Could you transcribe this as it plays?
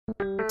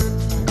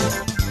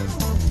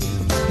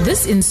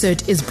This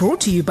insert is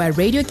brought to you by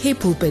Radio K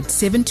Pulpit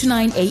 7 to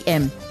 9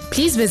 a.m.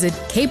 Please visit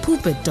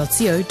kpulpit.co.za.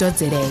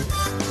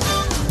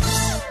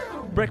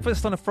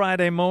 Breakfast on a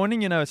Friday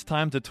morning, it's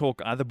time to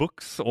talk either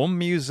books or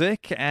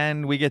music,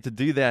 and we get to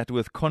do that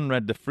with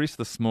Conrad Vries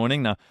this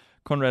morning. Now,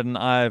 Conrad and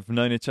I have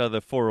known each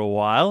other for a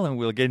while, and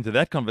we'll get into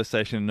that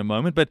conversation in a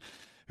moment, but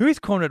who is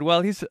Conrad?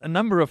 Well, he's a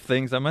number of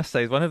things, I must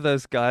say. He's one of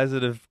those guys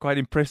that are quite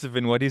impressive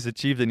in what he's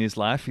achieved in his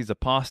life. He's a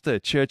pastor,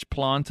 a church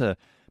planter,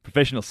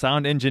 professional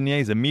sound engineer,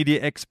 he's a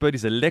media expert,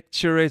 he's a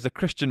lecturer, he's a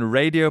Christian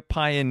radio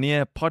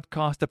pioneer,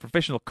 podcaster,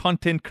 professional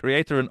content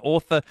creator, and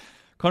author.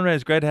 Conrad,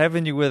 it's great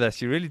having you with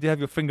us. You really do have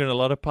your finger in a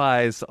lot of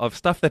pies of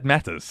stuff that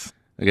matters.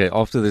 Okay,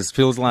 after this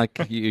feels like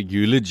a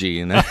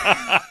eulogy, I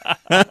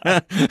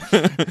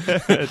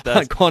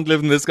can't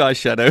live in this guy's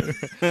shadow.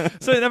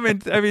 So,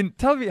 I mean,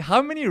 tell me,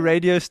 how many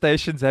radio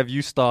stations have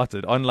you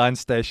started, online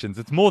stations?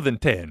 It's more than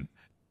 10.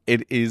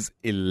 It is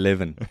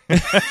 11.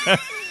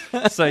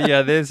 So,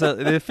 yeah, there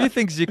are a few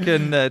things you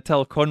can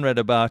tell Conrad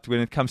about when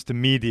it comes to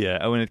media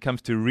and when it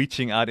comes to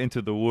reaching out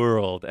into the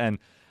world. And,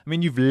 I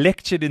mean, you've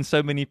lectured in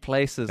so many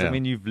places. Yeah. I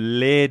mean, you've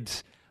led,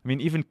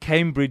 even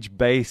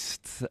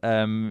Cambridge-based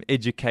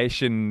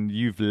education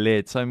you've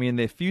led. So, I mean,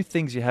 there are a few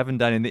things you haven't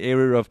done in the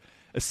area of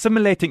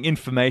assimilating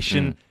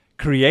information,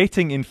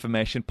 creating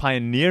information,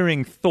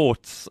 pioneering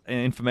thoughts and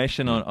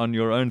information on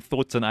your own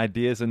thoughts and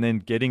ideas, and then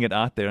getting it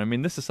out there. I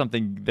mean, this is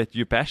something that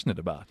you're passionate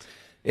about.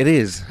 It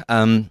is.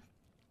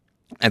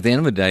 At the end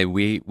of the day,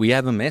 we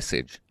have a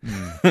message.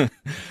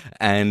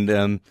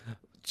 And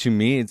to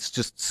me, it's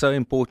just so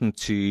important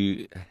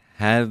to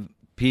have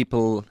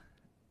people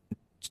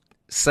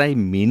say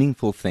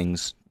meaningful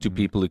things to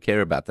people who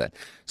care about that.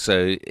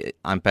 So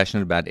I'm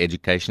passionate about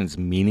education. It's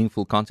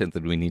meaningful content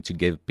that we need to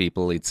give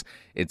people.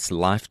 It's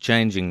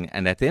life-changing.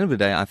 And at the end of the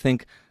day, I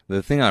think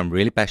the thing I'm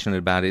really passionate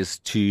about is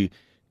to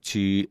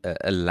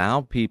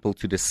allow people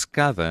to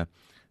discover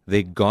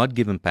their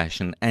God-given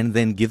passion and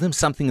then give them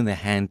something in their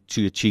hand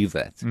to achieve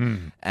that.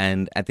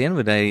 And at the end of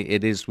the day,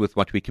 it is with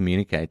what we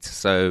communicate.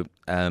 So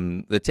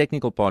the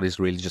technical part is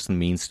really just a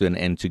means to an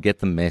end to get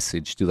the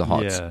message to the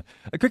hearts. Yeah.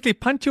 Quickly,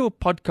 punt your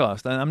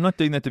podcast. And I'm not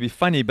doing that to be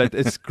funny, but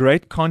it's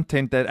great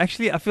content that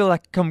actually I feel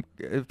like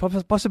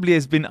possibly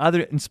has been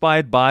either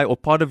inspired by or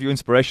part of your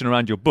inspiration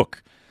around your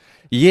book.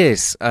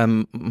 Yes.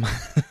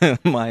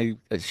 My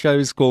show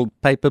is called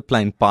Paper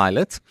Plane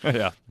Pilot.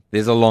 Yeah.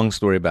 There's a long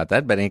story about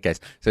that, but in any case,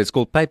 so it's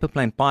called Paper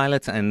Plane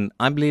Pilot, and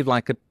I believe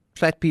like a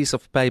flat piece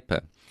of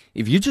paper,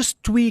 if you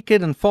just tweak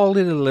it and fold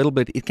it a little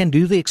bit, it can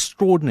do the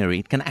extraordinary.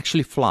 It can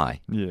actually fly.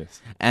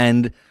 Yes.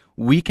 And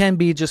we can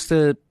be just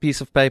a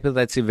piece of paper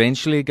that's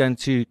eventually going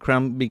to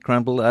be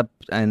crumpled up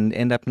and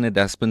end up in a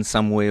dustbin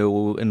somewhere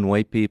or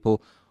annoy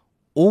people,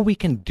 or we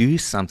can do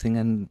something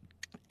and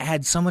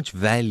add so much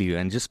value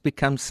and just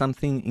become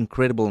something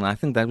incredible. And I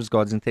think that was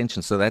God's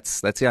intention. So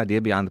that's the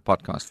idea behind the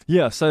podcast.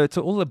 Yeah, so it's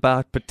all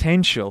about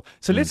potential.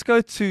 So let's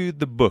go to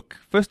the book.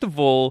 First of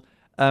all,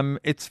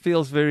 it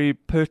feels very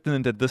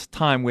pertinent at this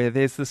time where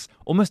there's this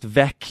almost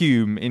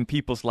vacuum in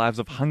people's lives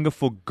of hunger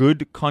for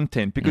good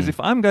content. Because if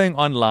I'm going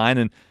online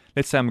and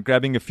let's say I'm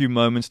grabbing a few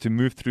moments to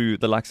move through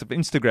the likes of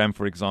Instagram,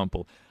 for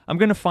example, I'm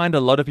going to find a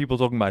lot of people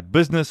talking about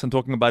business and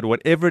talking about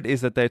whatever it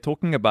is that they're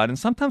talking about. And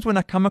sometimes when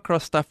I come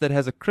across stuff that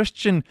has a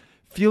Christian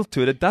feel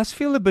to it, it does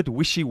feel a bit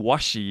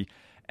wishy-washy.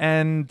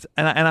 And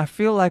I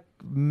feel like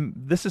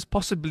this is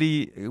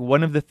possibly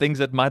one of the things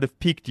that might have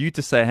piqued you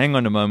to say, hang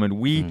on a moment,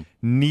 we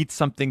need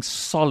something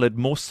solid,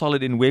 more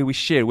solid in where we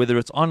share, whether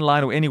it's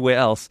online or anywhere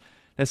else.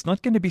 That's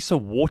not going to be so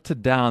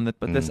watered down,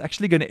 but that's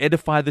actually going to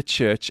edify the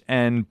church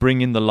and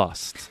bring in the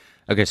lost.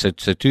 Okay, so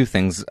two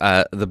things.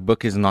 The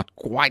book is not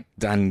quite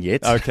done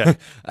yet. Okay.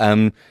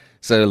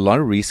 So a lot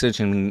of research,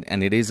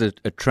 and it is a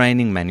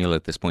training manual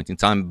at this point in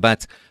time.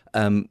 But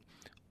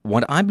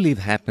what I believe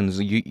happens,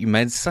 you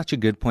made such a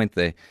good point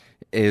there,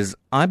 is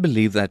I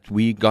believe that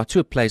we got to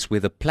a place where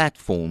the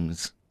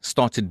platforms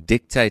started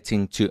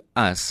dictating to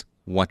us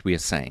what we are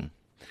saying.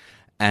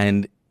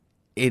 And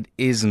it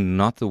is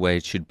not the way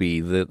it should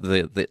be.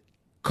 The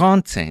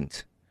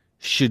content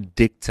should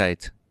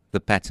dictate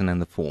the pattern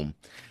and the form.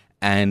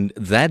 And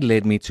that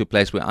led me to a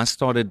place where I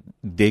started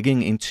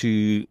digging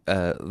into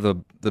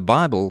the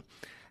Bible,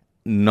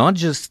 not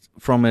just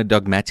from a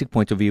dogmatic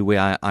point of view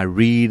where I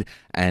read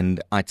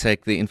and I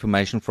take the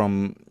information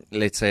from,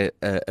 let's say,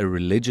 a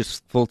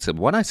religious filter.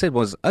 What I said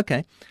was,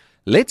 okay,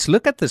 let's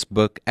look at this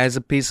book as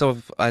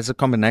a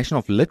combination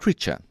of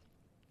literature.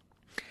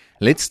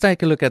 Let's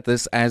take a look at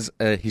this as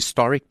a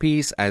historic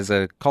piece, as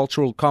a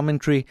cultural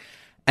commentary,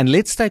 and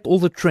let's take all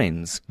the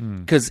trends.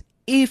 Because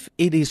if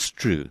it is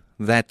true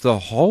that the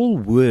whole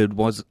word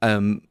was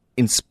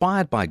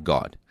inspired by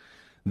God,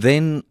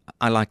 then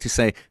I like to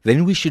say,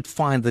 then we should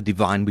find the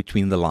divine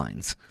between the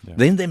lines. Yeah.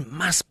 Then there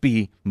must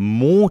be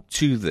more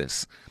to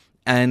this.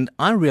 And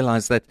I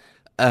realized that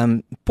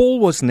Paul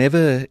was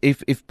never,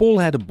 if Paul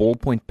had a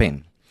ballpoint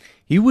pen,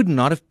 he would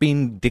not have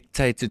been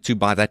dictated to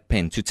by that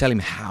pen to tell him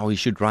how he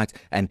should write.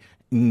 And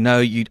no,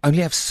 you only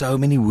have so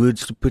many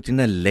words to put in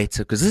a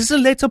letter. Because this is a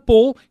letter,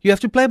 Paul. You have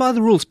to play by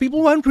the rules.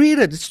 People won't read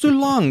it. It's too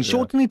long.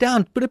 Shorten it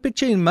down. Put a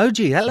picture,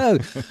 emoji. Hello.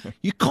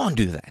 You can't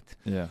do that.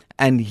 Yeah.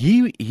 And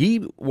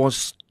he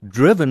was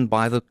driven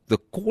by the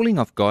calling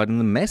of God and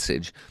the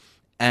message.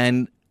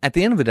 And at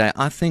the end of the day,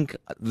 I think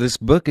this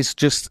book is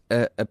just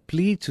a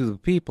plea to the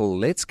people.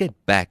 Let's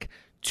get back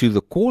to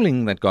the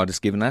calling that God has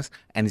given us,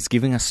 and He's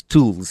giving us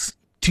tools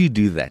to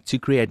do that, to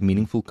create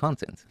meaningful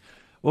content.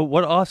 Well,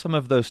 what are some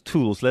of those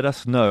tools? Let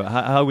us know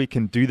how we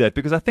can do that,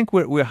 because I think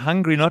we're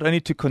hungry not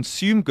only to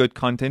consume good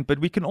content, but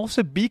we can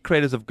also be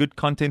creators of good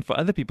content for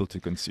other people to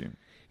consume.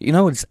 You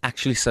know, it's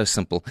actually so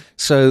simple.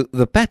 So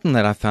the pattern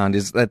that I found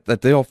is that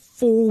there are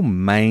four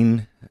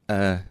main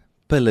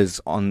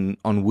pillars on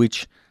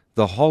which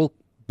the whole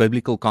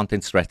biblical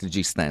content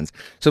strategy stands.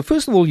 So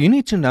first of all, you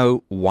need to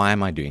know, why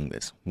am I doing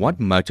this? What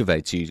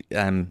motivates you?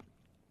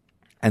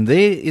 And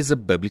there is a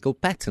biblical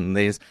pattern.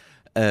 There's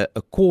a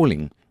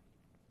calling.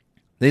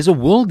 There's a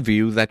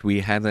worldview that we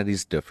have that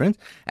is different,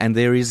 and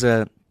there is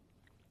an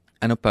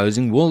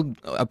opposing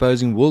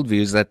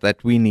worldviews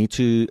that we need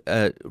to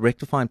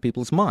rectify in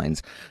people's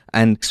minds.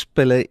 And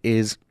pillar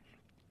is,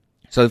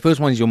 so the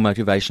first one is your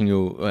motivation,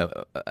 your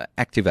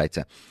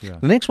activator. Yeah.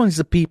 The next one is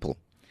the people.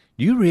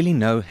 You really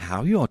know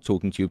how you are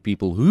talking to your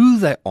people, who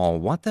they are,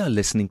 what they are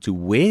listening to,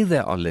 where they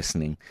are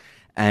listening,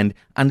 and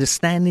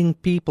understanding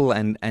people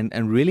and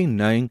really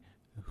knowing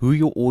who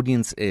your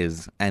audience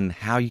is and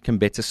how you can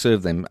better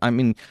serve them. I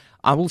mean,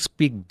 I will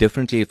speak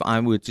differently if I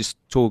were to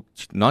talk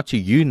not to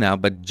you now,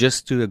 but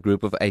just to a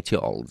group of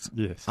 8-year-olds.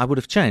 Yes. I would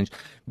have changed.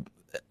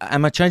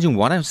 Am I changing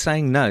what I'm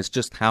saying? No, it's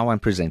just how I'm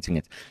presenting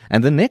it.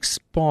 And the next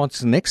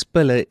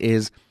pillar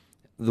is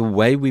the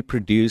way we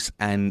produce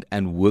and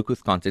work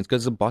with content,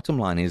 because the bottom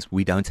line is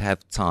we don't have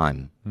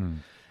time.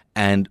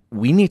 And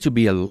we need to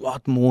be a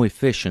lot more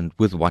efficient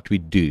with what we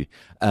do.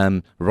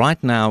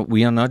 Right now,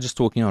 we are not just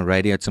talking on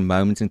radio. It's a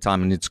moment in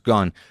time and it's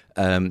gone.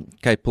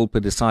 Cape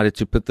Pulpit decided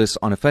to put this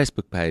on a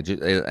Facebook page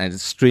and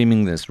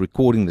streaming this,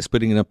 recording this,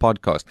 putting in a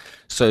podcast.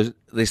 So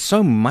there's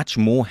so much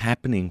more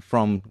happening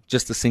from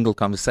just a single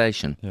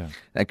conversation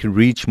that can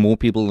reach more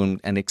people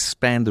and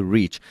expand the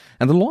reach.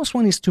 And the last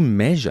one is to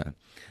measure.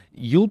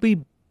 You'll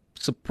be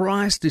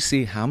surprised to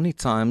see how many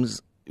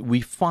times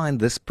we find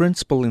this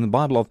principle in the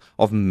Bible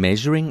of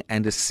measuring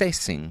and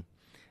assessing,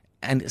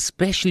 and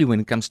especially when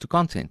it comes to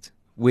content,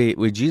 where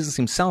Jesus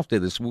himself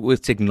did this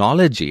with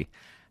technology,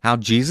 how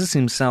Jesus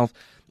himself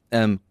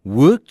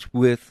worked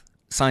with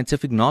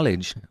scientific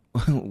knowledge,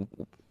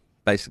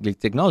 basically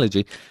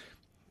technology,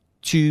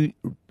 to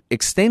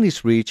extend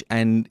his reach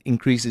and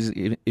increase his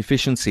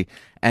efficiency.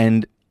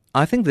 And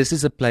I think this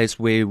is a place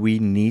where we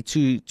need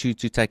to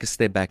take a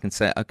step back and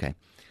say, okay,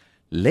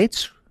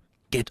 let's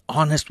get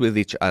honest with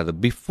each other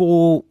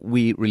before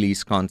we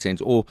release content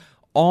or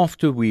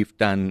after we've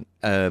done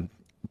a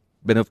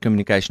bit of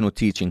communication or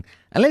teaching,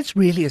 and let's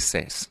really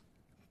assess,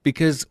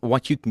 because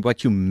what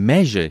you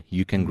measure,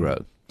 you can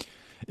grow.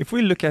 If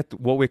we look at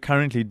what we're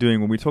currently doing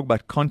when we talk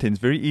about content,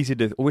 it's very easy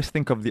to always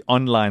think of the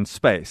online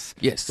space.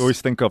 Yes. We always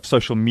think of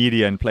social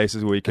media and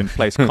places where you can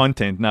place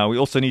content. Now, we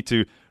also need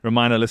to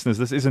remind our listeners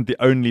this isn't the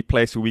only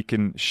place where we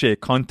can share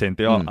content.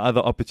 There are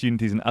other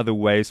opportunities and other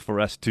ways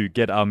for us to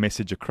get our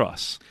message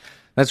across.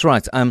 That's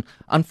right.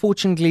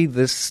 Unfortunately,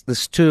 this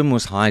term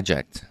was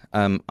hijacked.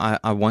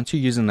 I want to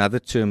use another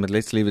term, but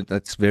let's leave it.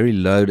 That's very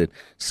loaded.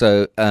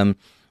 So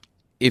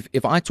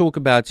if I talk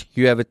about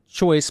you have a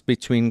choice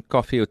between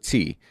coffee or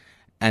tea,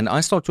 and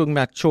I start talking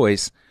about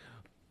choice,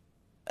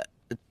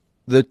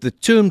 the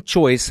term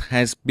choice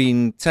has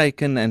been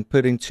taken and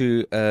put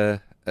into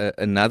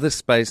another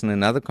space in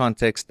another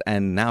context,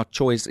 and now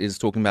choice is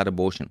talking about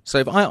abortion. So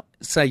if I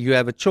say you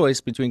have a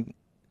choice between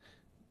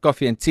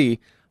coffee and tea,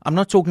 I'm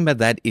not talking about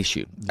that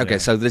issue. Okay,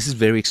 so this is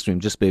very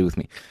extreme. Just bear with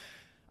me.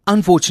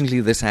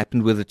 Unfortunately, this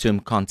happened with the term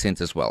content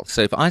as well.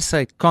 So if I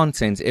say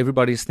content,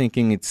 everybody's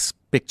thinking it's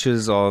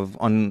pictures of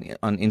on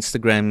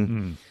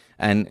Instagram.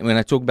 And when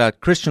I talk about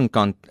Christian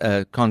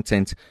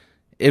content,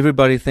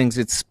 everybody thinks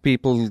it's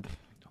people.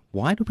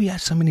 Why do we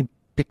have so many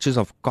pictures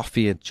of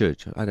coffee at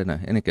church? I don't know.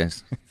 In any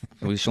case,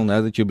 we shall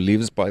know that you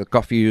believe us by the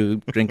coffee you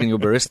drink in your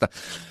barista.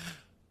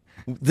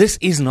 This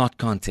is not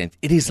content.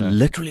 It is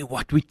literally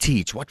what we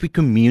teach, what we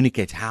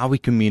communicate, how we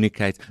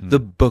communicate, the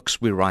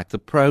books we write, the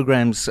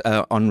programs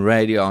on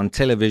radio, on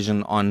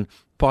television, on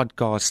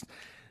podcast.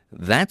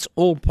 That's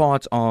all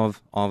part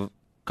of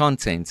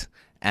content.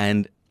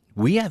 And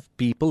we have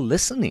people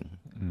listening,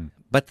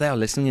 but they are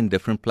listening in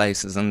different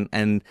places.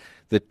 And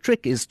the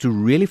trick is to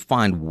really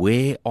find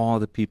where are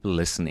the people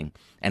listening,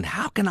 and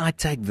how can I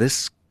take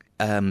this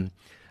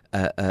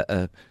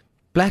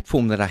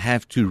platform that I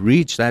have to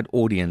reach that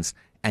audience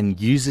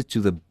and use it to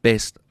the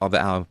best of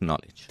our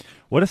knowledge.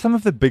 What are some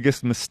of the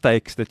biggest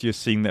mistakes that you're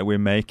seeing that we're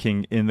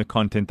making in the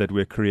content that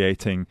we're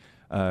creating,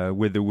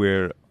 whether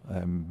we're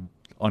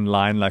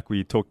online like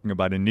we're talking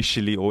about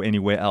initially or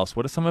anywhere else?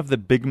 What are some of the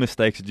big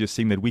mistakes that you're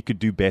seeing that we could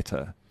do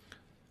better?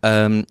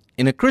 In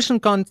a Christian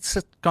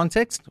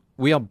context,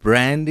 we are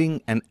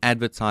branding and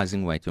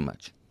advertising way too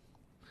much.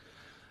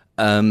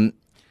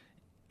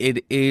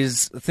 It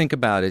is, think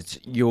about it,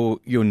 your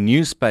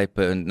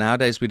newspaper.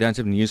 Nowadays we don't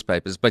have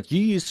newspapers, but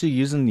you used to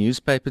use a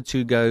newspaper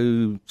to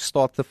go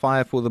start the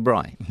fire for the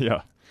braai.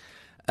 Yeah.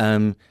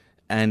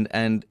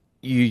 And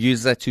you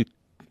use that to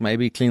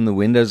maybe clean the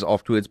windows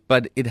afterwards,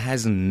 but it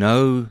has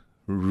no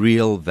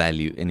real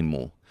value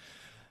anymore.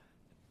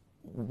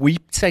 We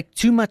take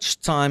too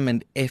much time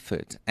and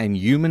effort and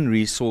human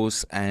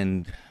resource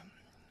and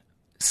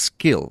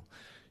skill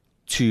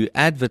to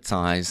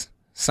advertise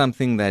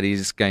something that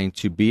is going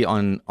to be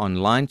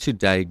online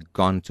today,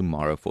 gone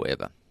tomorrow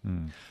forever.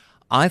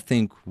 I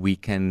think we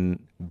can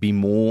be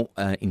more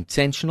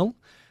intentional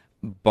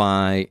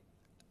by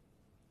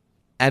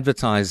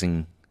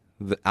advertising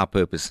our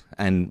purpose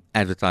and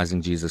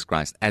advertising Jesus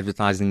Christ,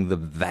 advertising the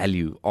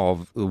value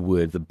of the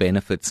word, the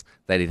benefits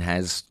that it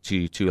has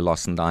to a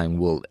lost and dying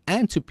world,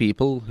 and to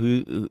people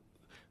who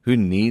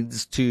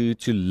needs to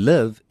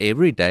live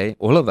every day,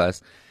 all of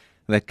us,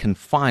 that can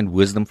find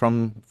wisdom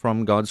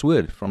from God's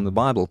word, from the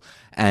Bible,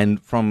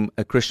 and from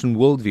a Christian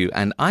worldview.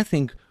 And I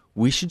think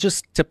we should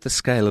just tip the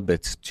scale a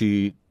bit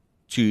to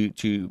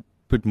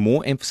put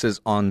more emphasis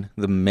on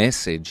the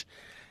message,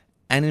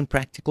 and in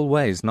practical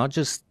ways, not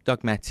just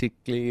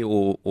dogmatically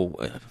or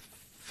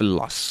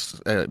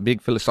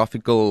big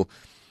philosophical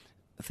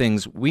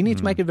things. We need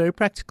to make it very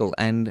practical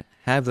and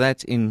have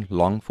that in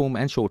long form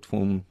and short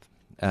form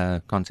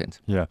content.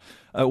 Yeah.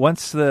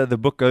 Once the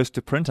book goes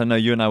to print, I know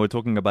you and I were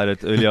talking about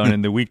it earlier on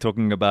in the week,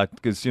 talking about,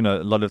 because, a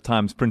lot of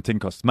times printing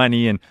costs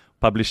money and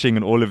publishing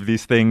and all of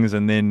these things,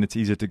 and then it's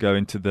easier to go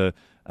into the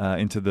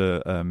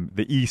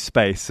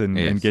e-space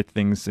and get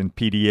things in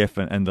PDF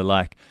and the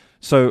like.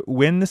 So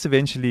when this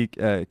eventually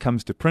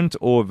comes to print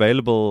or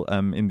available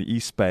in the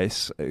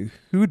e-space,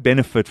 who would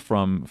benefit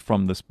from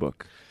this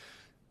book?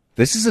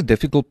 This is a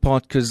difficult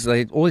part because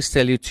they always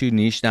tell you to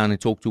niche down and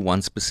talk to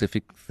one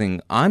specific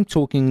thing. I'm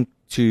talking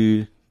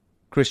to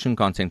Christian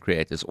content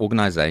creators,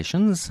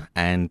 organizations,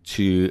 and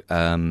to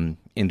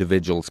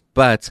individuals.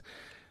 But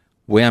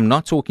where I'm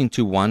not talking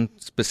to one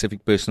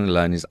specific person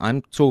alone is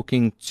I'm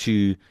talking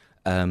to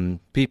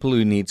people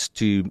who needs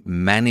to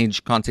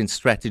manage content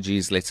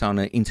strategies, let's say on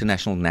an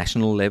international,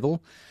 national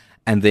level,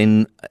 and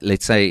then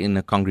let's say in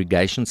a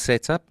congregation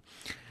setup.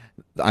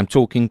 I'm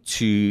talking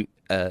to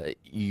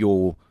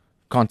your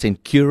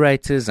content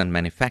curators and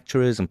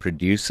manufacturers and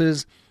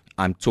producers.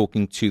 I'm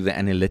talking to the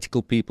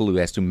analytical people who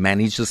has to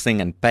manage this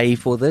thing and pay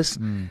for this.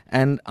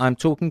 And I'm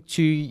talking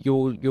to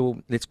your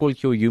let's call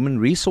it your human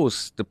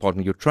resource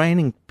department, your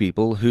training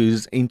people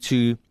who's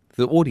into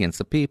the audience,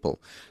 the people.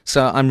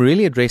 So I'm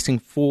really addressing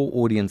 4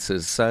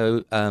 audiences.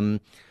 So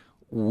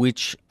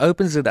which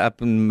opens it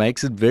up and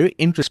makes it very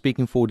interesting,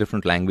 speaking 4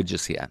 different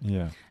languages here.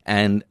 Yeah.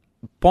 And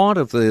part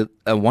of the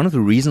one of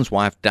the reasons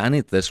why I've done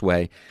it this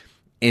way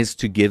is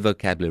to give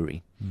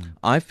vocabulary.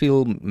 I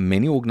feel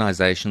many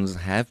organizations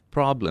have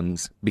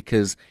problems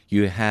because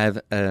you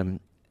have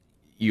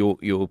your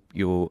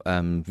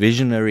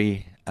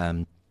visionary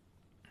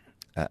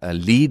a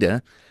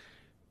leader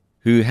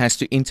who has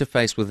to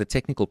interface with a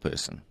technical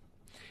person.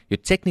 Your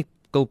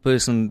technical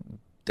person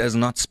does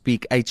not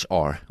speak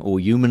HR or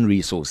human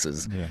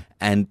resources,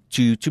 and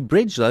to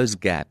bridge those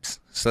gaps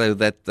so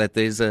that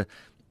there's a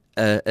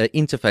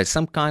interface,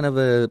 some kind of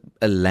a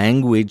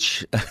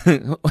language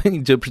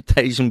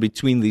interpretation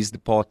between these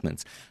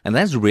departments. And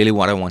that's really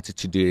what I wanted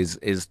to do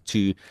is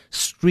to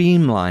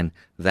streamline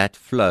that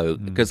flow,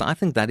 because I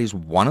think that is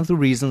one of the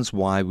reasons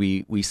why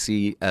we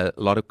see a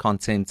lot of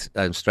content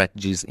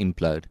strategies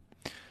implode.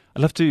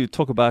 I'd love to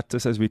talk about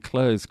this as we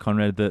close,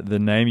 Conrad, the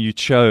name you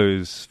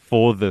chose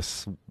for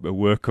this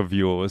work of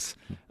yours.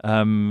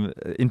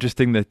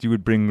 Interesting that you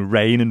would bring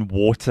rain and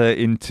water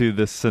into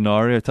this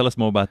scenario. Tell us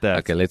more about that.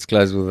 Okay, let's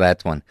close with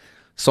that one.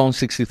 Psalm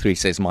 63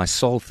 says, "My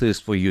soul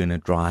thirsts for you in a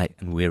dry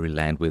and weary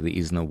land where there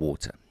is no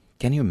water."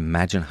 Can you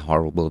imagine how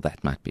horrible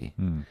that might be?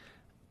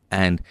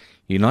 And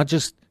you're not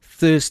just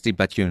thirsty,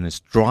 but you're in this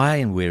dry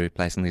and weary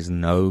place and there's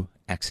no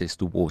access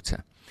to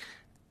water.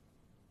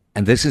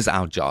 And this is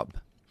our job.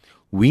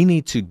 We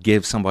need to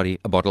give somebody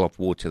a bottle of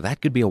water.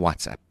 That could be a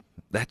WhatsApp.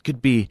 That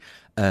could be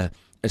a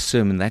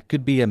sermon. That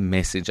could be a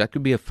message. That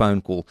could be a phone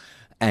call.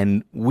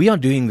 And we are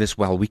doing this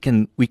well. We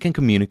can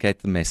communicate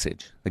the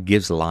message that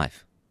gives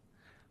life.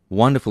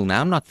 Wonderful.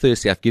 Now I'm not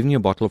thirsty. I've given you a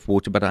bottle of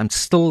water, but I'm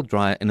still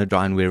dry in a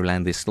dry and weary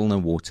land. There's still no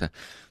water.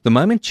 The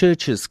moment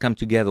churches come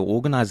together,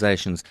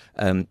 organizations,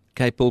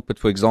 Cape Pulpit,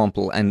 for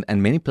example,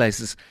 and many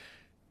places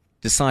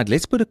decide,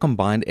 let's put a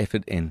combined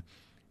effort in.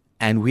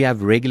 And we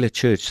have regular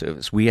church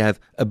service. We have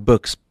a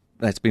book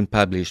that's been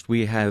published.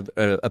 We have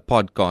a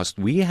podcast.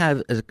 We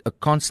have a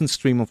constant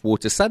stream of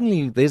water.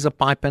 Suddenly, there's a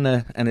pipe and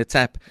a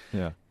tap.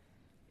 Yeah.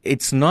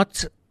 It's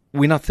not.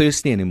 We're not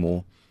thirsty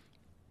anymore.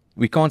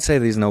 We can't say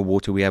there's no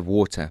water. We have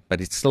water,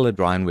 but it's still a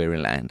dry and weary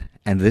land.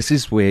 And this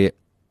is where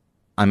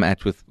I'm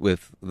at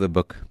with the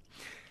book.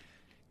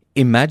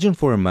 Imagine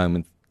for a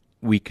moment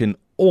we can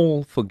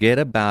all forget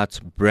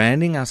about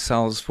branding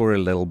ourselves for a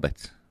little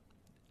bit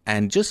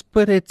and just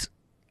put it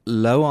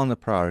low on the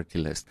priority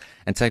list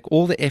and take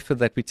all the effort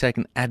that we take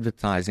in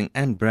advertising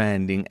and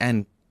branding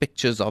and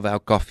pictures of our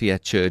coffee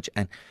at church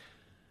and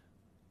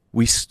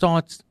we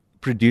start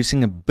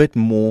producing a bit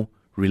more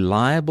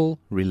reliable,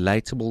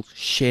 relatable,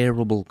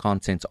 shareable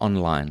content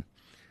online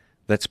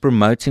that's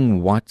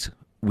promoting what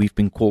we've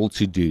been called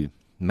to do,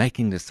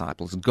 making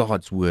disciples,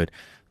 God's word,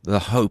 the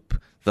hope,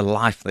 the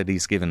life that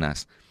He's given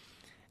us.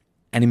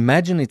 And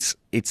imagine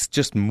it's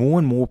just more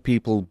and more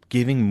people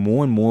giving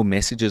more and more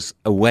messages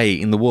away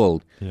in the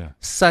world. Yeah.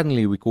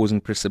 Suddenly we're causing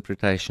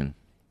precipitation,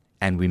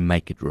 and we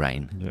make it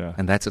rain. Yeah.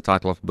 And that's the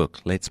title of the book,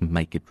 Let's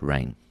Make It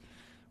Rain.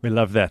 We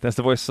love that. That's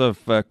the voice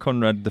of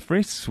Conrad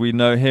Vries. We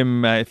know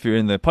him if you're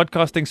in the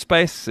podcasting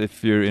space,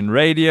 if you're in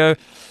radio.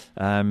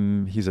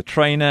 He's a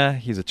trainer,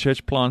 he's a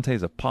church planter,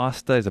 he's a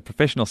pastor, he's a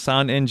professional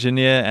sound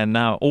engineer, and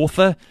now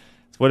author.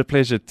 What a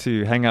pleasure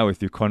to hang out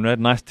with you, Conrad.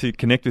 Nice to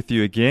connect with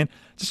you again.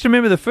 Just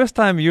remember the first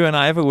time you and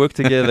I ever worked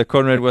together,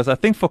 Conrad, was I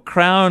think for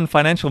Crown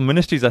Financial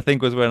Ministries, I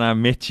think was when I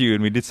met you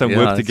and we did some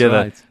work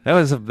together.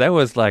 Right. That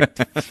was like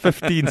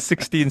 15,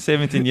 16,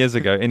 17 years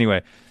ago.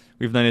 Anyway,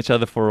 we've known each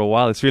other for a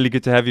while. It's really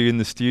good to have you in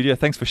the studio.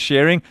 Thanks for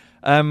sharing.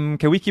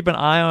 Can we keep an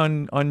eye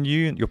on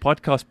you and your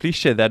podcast? Please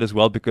share that as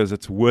well, because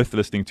it's worth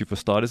listening to for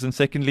starters. And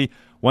secondly,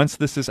 once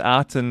this is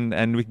out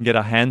and we can get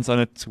our hands on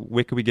it,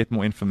 where can we get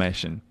more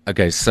information?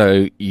 Okay,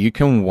 so you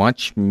can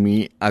watch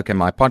me. Okay,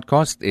 my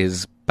podcast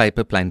is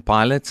Paper Plane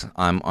Pilot.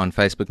 I'm on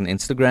Facebook and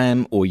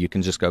Instagram, or you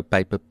can just go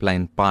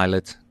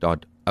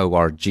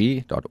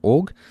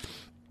paperplanepilot.org.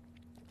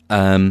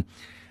 And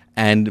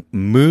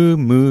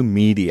Moo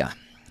Media.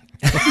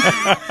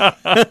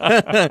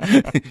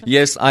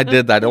 Yes, I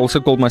did that. I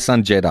also called my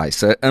son Jedi.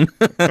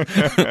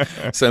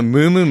 So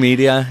Moo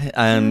Media.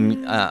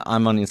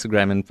 I'm on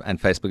Instagram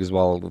and Facebook as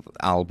well.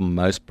 I'll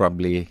most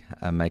probably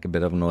make a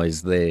bit of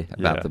noise there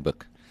about the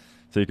book.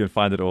 So you can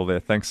find it all there.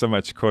 Thanks so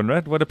much,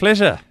 Conrad. What a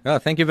pleasure. Oh,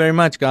 thank you very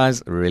much,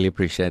 guys. Really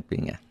appreciate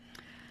being here.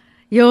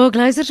 Ja, ek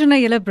luister so na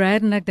julle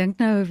Brad en ek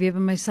dink nou weer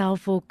by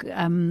myself ook,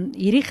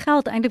 hierdie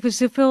geld eintlik vir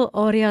soveel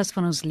areas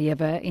van ons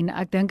lewe en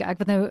ek dink ek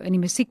wat nou in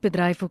die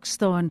musiekbedryf ook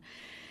staan,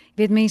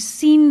 weet mense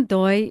sien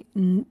daai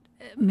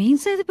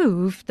mense het 'n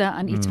behoefte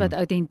aan iets wat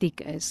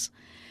autentiek is.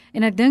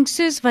 En ek dink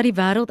soos wat die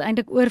wêreld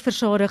eintlik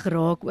oorversadig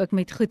raak ook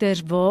met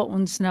goeders waar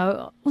ons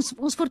nou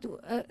ons word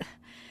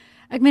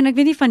ek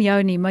weet nie van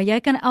jou nie, maar jy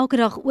kan elke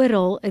dag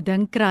oral 'n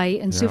ding kry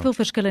in soveel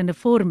verskillende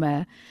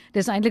forme.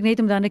 Dis eintlik net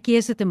om dan 'n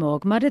keuse te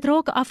maak, maar dit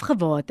raak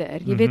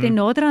afgewater. Jy weet, en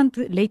naderhand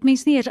let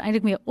mens nie eers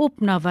eintlik meer op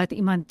na wat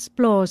iemand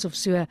plaas of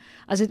so,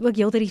 as dit ook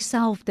heeltyd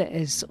dieselfde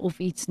is of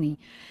iets nie.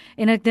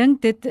 En ek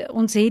dink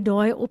ons het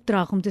daai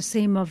opdrag om te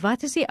sê, maar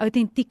wat is die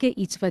autentieke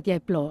iets wat jy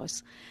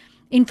plaas?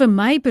 En vir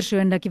my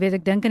persoonlik, jy weet,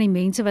 ek dink aan die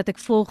mense wat ek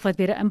volg wat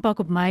weer 'n impak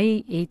op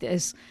my het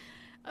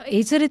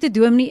dit 'n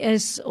dominee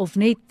is of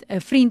net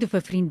 'n vriend of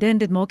 'n vriendin,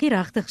 dit maak nie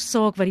regtig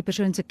saak wat die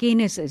persoon se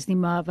kennis is nie,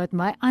 maar wat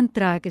my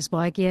aantrek is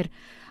baie keer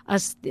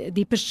as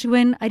die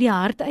persoon uit die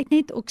hart uit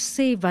net ook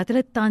sê wat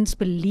hulle tans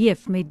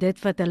beleef met dit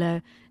wat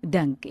hulle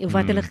dink of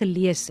wat hulle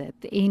gelees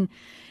het. En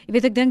jy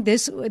weet, ek dink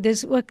dis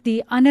ook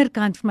die ander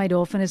kant vir my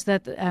daarvan is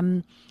dat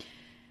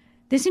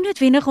dis nie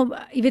noodwendig om,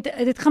 jy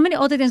weet, dit gaan my nie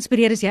altyd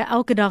inspireer as jy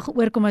elke dag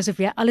oorkom asof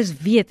jy alles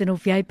weet en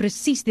of jy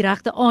presies die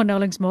regte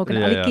aanhalings maak en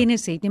al die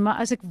kennis het nie, maar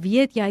as ek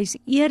weet jy is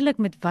eerlik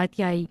met wat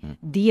jy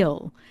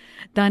deel,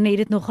 dan het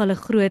dit nogal 'n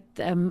groot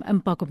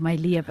impak op my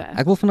lewe.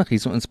 Ek wil vinnig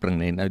hierso inspring,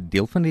 nee. Nou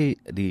deel van die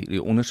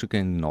ondersoeke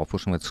en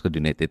navorsing wat ons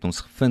gedoen het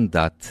ons gevind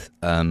dat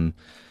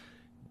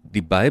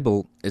die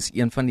Bybel is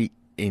een van die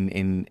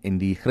en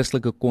die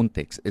Christelike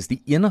konteks is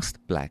die enigste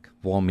plek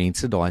waar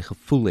mense daai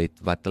gevoel het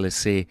wat hulle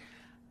sê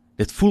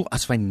dit voel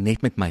asof hy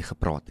net met my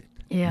gepraat het.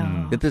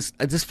 Ja. Dit is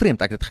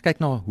vreemd. Ek het gekyk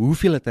na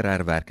hoeveel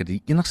literêre werke,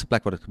 die enigste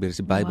plek waar dit gebeur is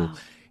die Bybel. Wow.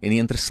 En die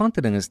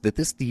interessante ding is, dit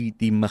is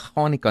die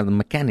mechanika, die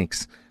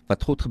mechanics,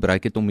 wat God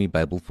gebruik het om die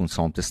Bybel vir ons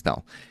saam te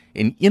stel.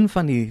 En een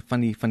van die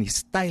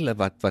style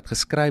wat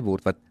geskryf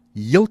word, wat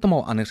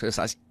heeltemal anders is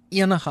as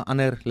enige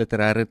ander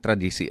literêre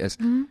tradisie is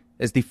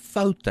die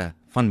foute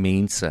van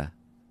mense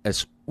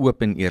is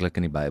oop en eerlik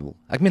in die Bybel.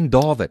 Ek meen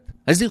Dawid,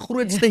 hy is die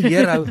grootste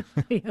hero.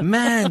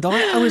 Man,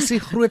 daai ou is die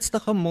grootste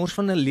gemors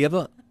van 'n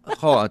lewe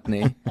gehad,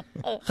 nê?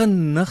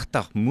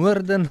 Genigtig,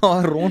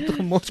 moordenaar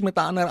rondgemors met 'n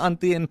ander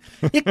antie en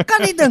jy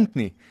kan nie dink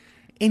nie.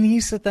 En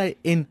hier sit hy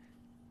en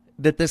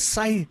dit is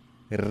sy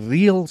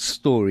real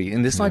story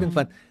en dis daai ding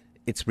van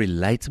it's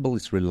relatable,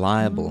 it's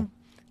reliable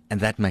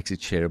and that makes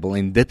it shareable.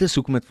 En dit is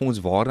hoekom dit vir ons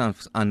waarde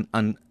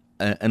aan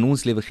in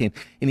ons lewe gee.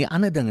 En die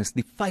ander ding is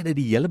die feit dat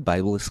die hele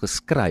Bybel is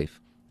geskryf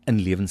in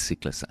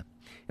lewensiklusse.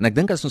 En ek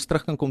dink as ons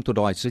terug kan kom tot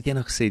daai, soos jy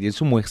nou gesê het, jy het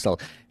so mooi gestel,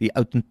 die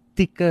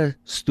autentieke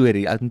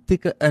storie, die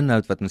autentieke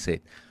inhoud wat ons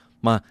het.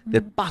 Maar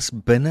dit pas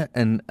binne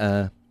in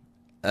 'n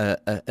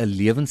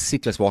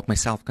lewensiklus waar ek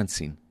myself kan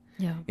sien.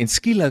 Ja. En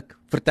skielik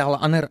vertel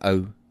 'n ander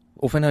ou,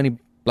 of hy nou in die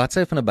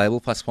bladsy van 'n Bybel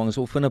vasvang is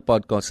of in 'n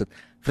podcast sit,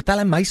 vertel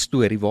hy my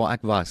storie waar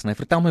ek was en hy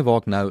vertel my waar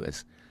ek nou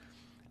is.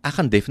 Ek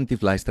gaan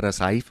definitief luister as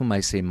hy vir my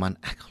sê, man,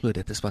 ek glo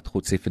dit is wat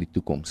God sê vir die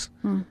toekoms.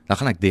 Dan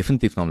gaan ek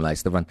definitief na hom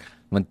luister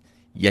want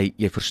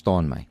jy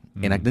verstaan my.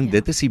 En ek dink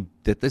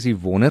dit is die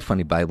wonder van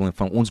die Bybel en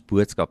van ons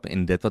boodskap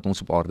en dit wat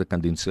ons op aarde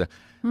kan doen. So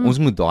ons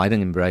moet daai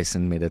ding embrace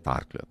en met dit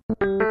hardloop.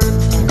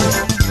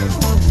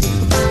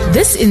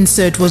 This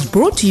insert was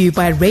brought to you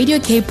by Radio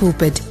K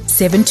Pulpit,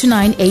 7 to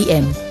 9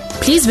 a.m.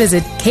 Please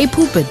visit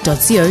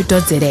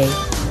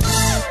kpulpit.co.za.